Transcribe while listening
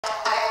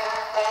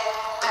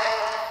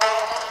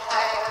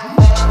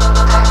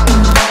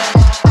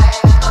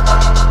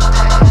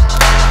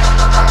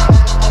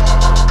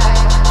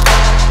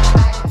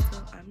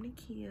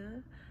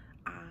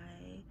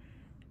I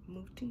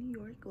moved to New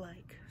York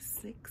like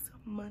 6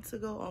 months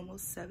ago,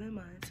 almost 7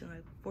 months. In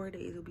like 4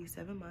 days it'll be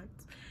 7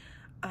 months.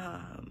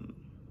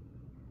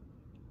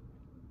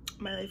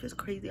 My life is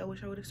crazy. I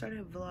wish I would have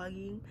started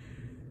vlogging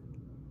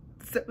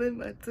 7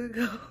 months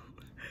ago.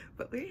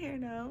 But we're here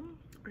now.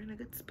 We're in a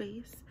good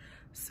space.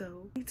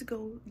 So I need to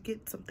go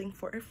get something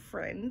for a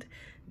friend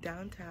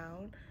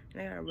downtown,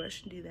 and I gotta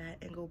rush and do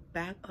that and go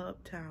back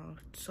uptown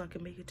so I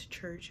can make it to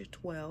church at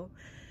 12.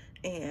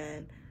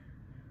 And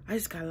I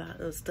just got a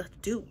lot of stuff to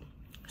do,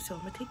 so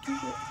I'm gonna take you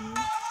with me.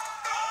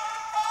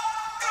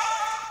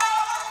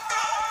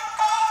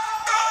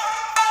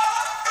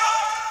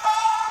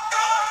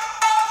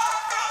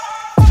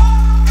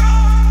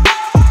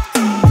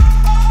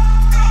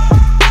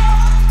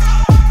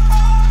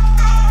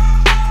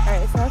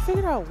 Alright, so I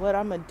figured out what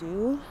I'm gonna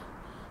do.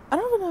 I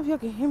don't even know if y'all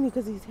can hear me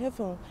because these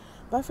headphones,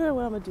 but I figured out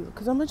what I'm gonna do,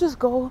 because I'm gonna just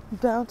go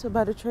down to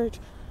by the church,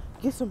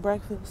 get some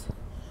breakfast,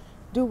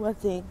 do my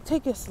thing,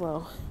 take it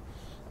slow.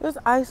 There's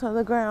ice on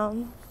the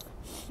ground.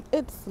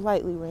 It's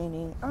slightly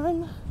raining.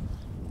 I'm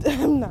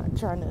not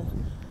trying to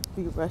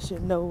be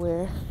rushing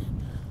nowhere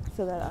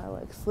so that I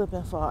like slip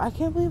and fall. I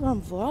can't believe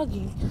I'm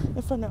vlogging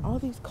in front of all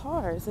these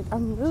cars. Like,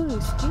 I'm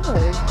really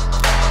scared.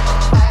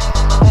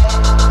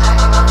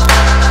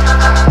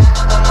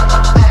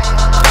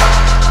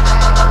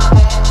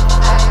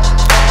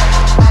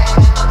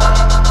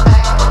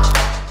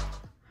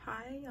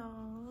 Hi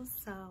y'all.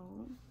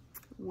 So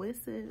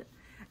what's it?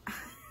 I'm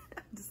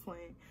just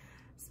playing.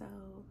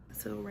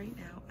 So right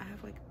now I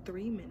have like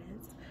 3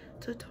 minutes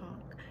to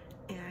talk,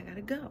 and I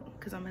gotta go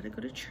because I'm gonna go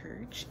to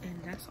church,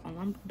 and that's all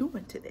I'm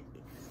doing today,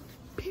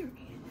 period.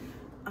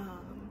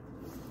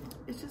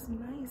 It's just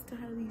nice to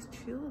have these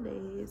chill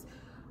days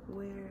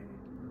where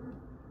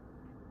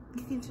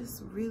you can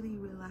just really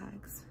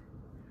relax,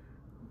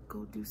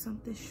 go do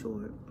something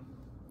short,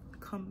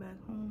 come back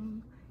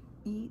home,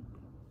 eat,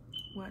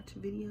 watch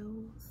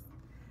videos.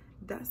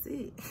 That's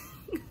it.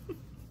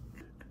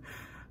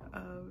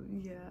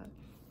 Yeah,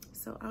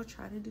 so I'll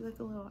try to do like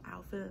a little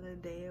outfit of the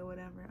day or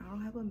whatever. I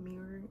don't have a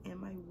mirror in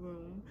my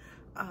room.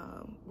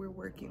 We're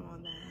working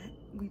on that.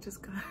 We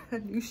just got a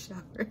new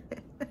shower.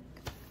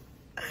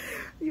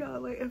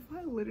 Y'all, like, if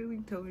I literally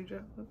told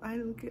y'all, I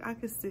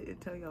could sit and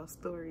tell y'all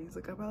stories.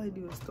 Like, I'll probably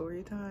do a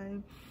story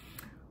time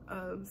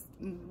of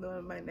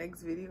my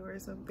next video or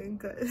something,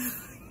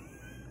 because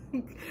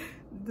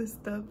the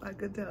stuff I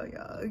could tell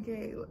y'all,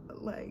 okay,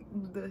 like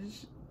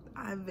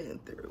I've been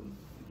through.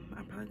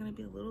 I'm probably gonna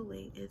be a little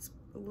late. It's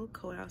a little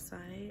cold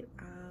outside.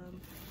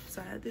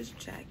 So I have this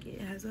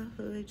jacket. It has a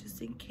hood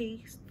just in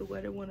case the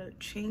weather wanna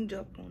change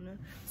up on us,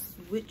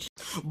 switch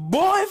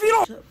boy if you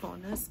don't up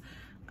on us.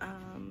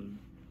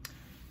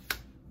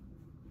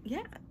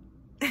 Yeah.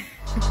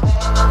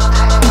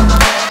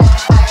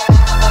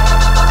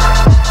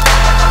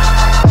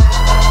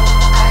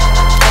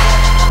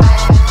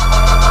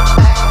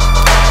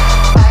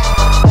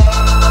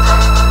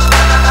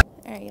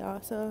 Alright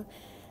y'all, so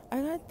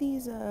I got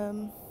these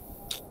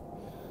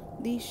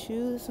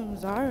shoes from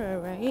Zara,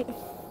 right?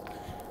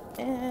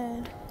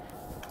 And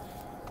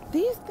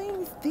these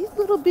things, these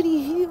little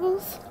bitty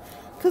heels,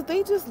 cause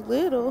they just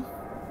little,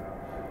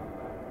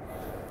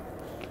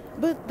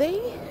 but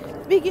they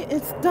be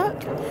getting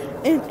stuck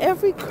in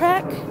every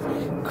crack,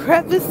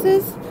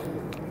 crevices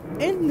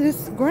in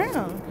this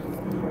ground,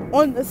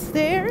 on the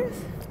stairs,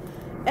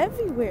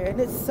 everywhere,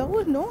 and it's so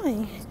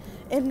annoying.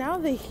 And now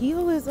the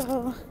heel is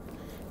all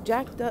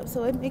jacked up,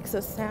 so it makes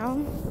a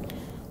sound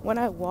when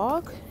I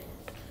walk.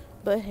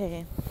 But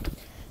hey,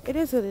 it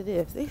is what it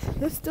is.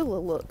 They're still a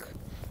look.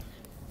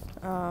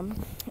 And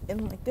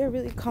like, they're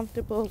really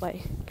comfortable,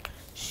 like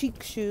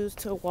chic shoes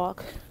to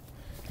walk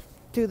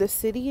through the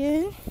city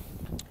in.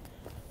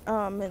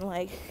 And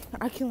like,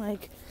 I can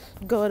like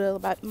go to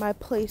my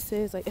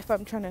places. Like, if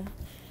I'm trying to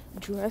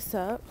dress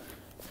up,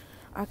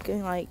 I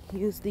can like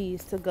use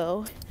these to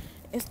go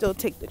and still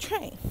take the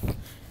train,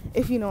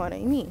 if you know what I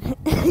mean.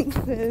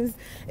 Because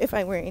if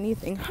I wear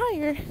anything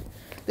higher,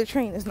 the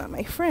train is not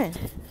my friend.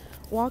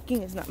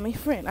 Walking is not my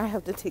friend. I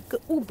have to take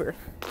an Uber.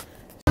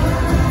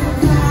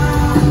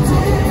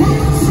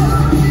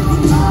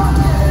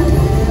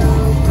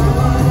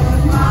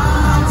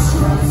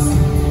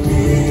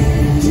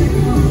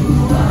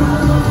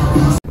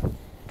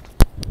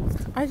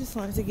 I just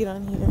wanted to get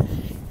on here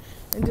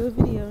and do a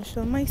video and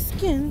show my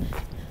skin,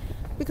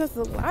 because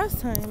the last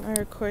time I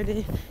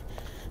recorded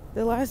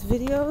the last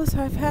videos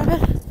I've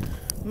had,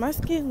 my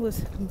skin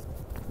was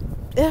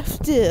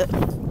effed up,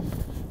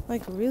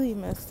 like really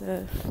messed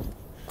up.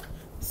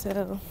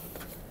 So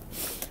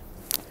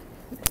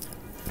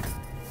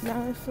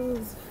now it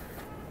feels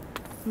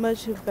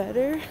much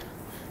better.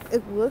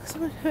 It looks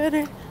much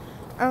better.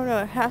 I don't know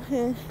what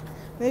happened.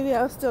 Maybe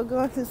I was still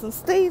going through some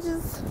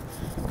stages,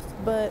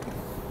 but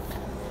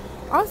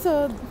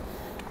also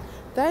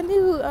that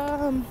new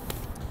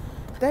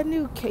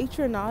Kate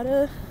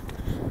Renata,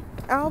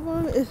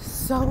 album is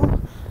so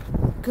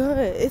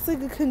good. It's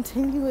like a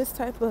continuous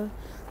type of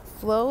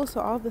flow, so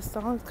all the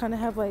songs kind of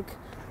have like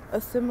a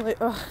similar.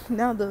 Oh,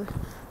 now the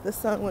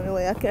sun went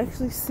away. I can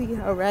actually see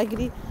how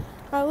raggedy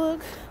I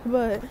look,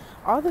 but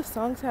all the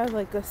songs have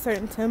like a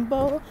certain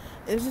tempo.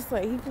 It's just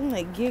like you can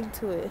like gig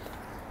to it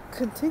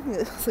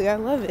continuously. I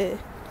love it.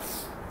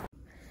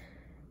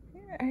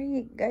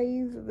 Alright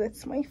guys,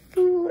 that's my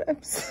food.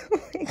 I'm so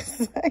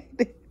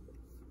excited.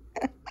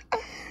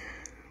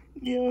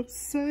 Yo, I'm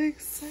so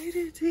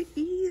excited to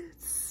eat.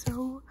 It's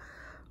so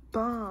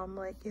bomb.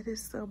 Like, it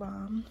is so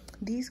bomb.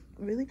 These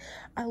really,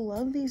 I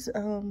love these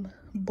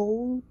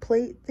bowl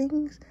plate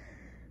things.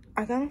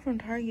 I got them from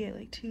Target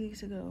like 2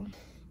 weeks ago.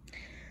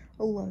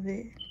 I love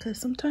it because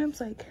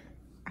sometimes like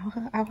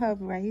I'll have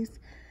rice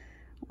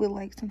with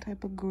like some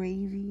type of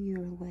gravy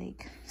or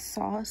like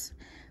sauce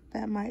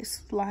that might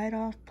slide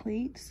off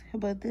plates,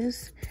 but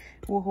this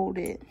will hold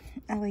it.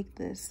 I like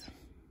this.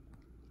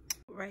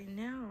 Right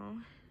now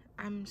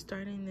I'm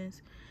starting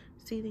this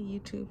See the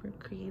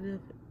YouTuber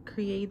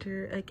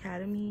Creator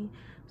Academy.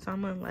 So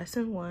I'm on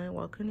lesson 1.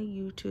 Welcome to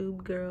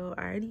YouTube, girl.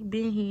 I already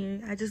been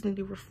here. I just need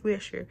a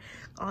refresher.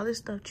 All this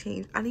stuff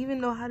changed. I didn't even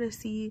know how to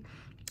see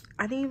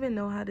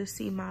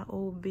my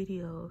old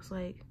videos.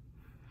 Like,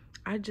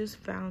 I just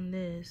found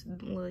this.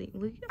 Like,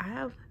 look,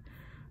 I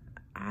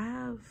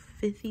have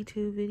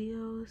 52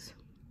 videos.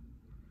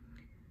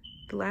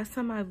 The last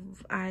time I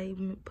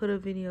put a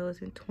video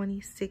was in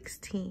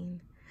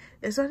 2016.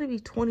 It's starting to be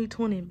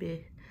 2020,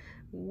 bitch.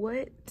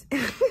 What?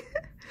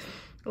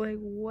 Like,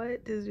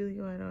 what is really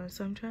going on?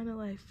 So I'm trying to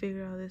like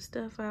figure all this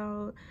stuff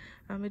out.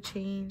 I'm gonna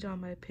change all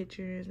my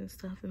pictures and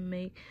stuff and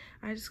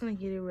I'm just gonna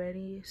get it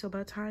ready. So by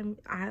the time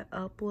I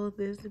upload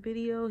this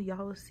video,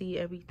 y'all will see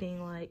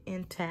everything like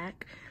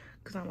intact,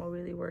 because I'm gonna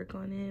really work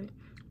on it.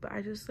 But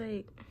I just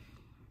like,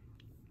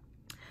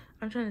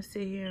 I'm trying to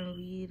sit here and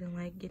read and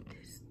like get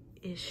this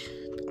ish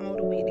all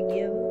the way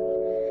together.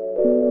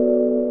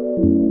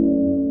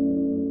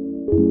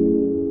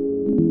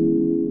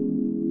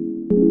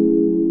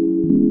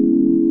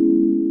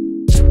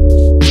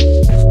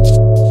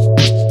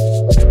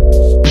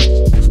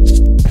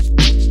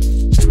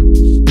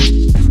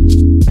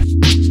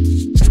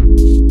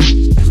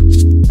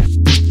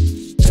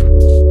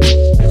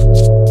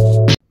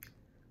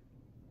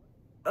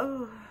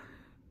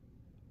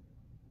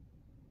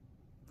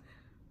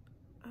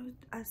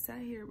 I sat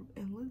here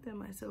and looked at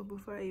myself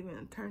before I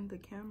even turned the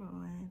camera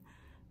on,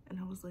 and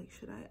I was like,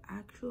 should I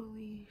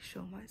actually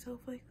show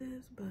myself like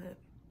this? But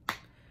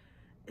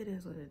it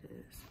is what it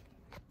is.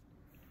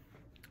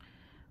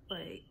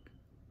 Like,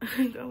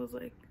 I was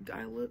like,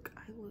 I look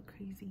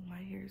crazy.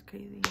 My hair is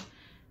crazy.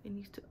 It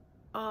needs to,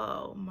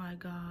 oh my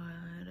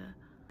god.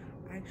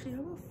 I actually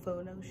have a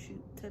photo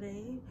shoot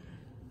today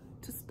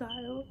to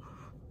style.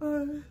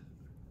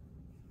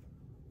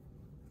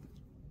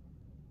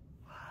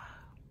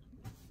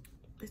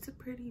 It's a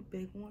pretty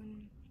big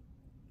one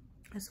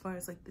as far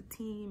as like the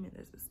team, and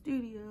there's a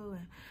studio,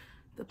 and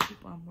the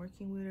people I'm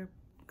working with are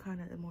kind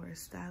of more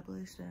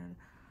established than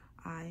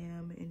I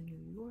am in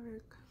New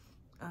York.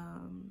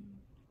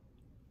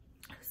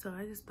 So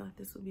I just thought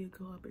this would be a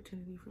cool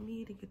opportunity for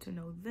me to get to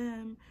know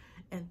them,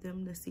 and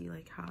them to see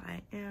like how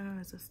I am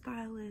as a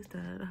stylist,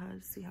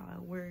 to see how I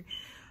work.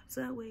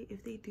 So that way,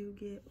 if they do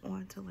get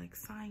onto like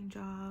sign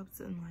jobs,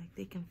 and like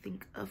they can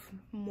think of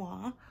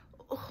moi.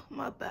 Oh,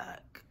 my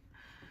back.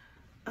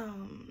 Oh,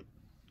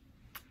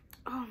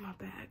 my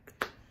back.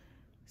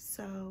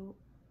 So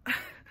I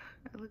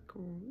look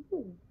cool.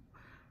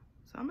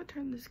 So I'm gonna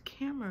turn this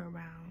camera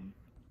around.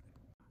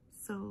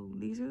 So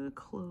these are the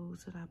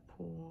clothes that I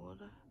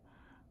pulled.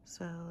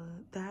 So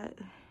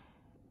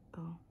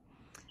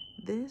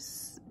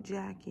this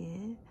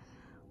jacket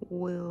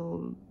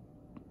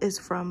is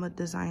from a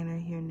designer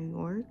here in New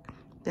York.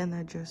 Then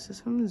that dress is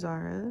from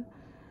Zara,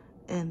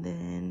 and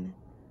then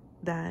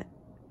that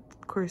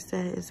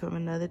corset is from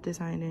another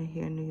designer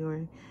here in New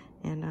York,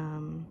 and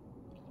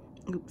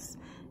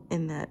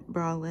and that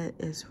bralette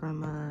is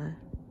from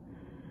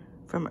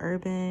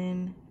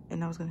Urban,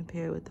 and I was gonna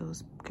pair it with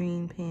those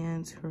green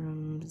pants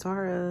from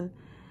Zara,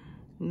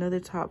 another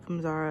top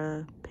from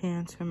Zara,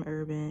 pants from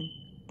Urban,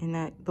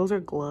 and those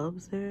are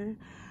gloves there,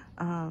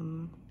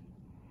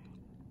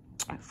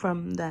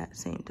 from that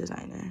same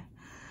designer.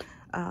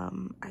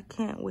 I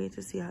can't wait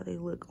to see how they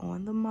look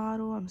on the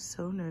model. I'm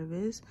so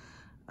nervous.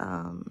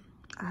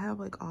 I have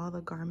like all the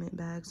garment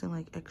bags and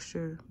like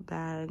extra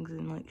bags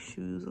and like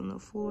shoes on the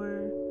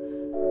floor.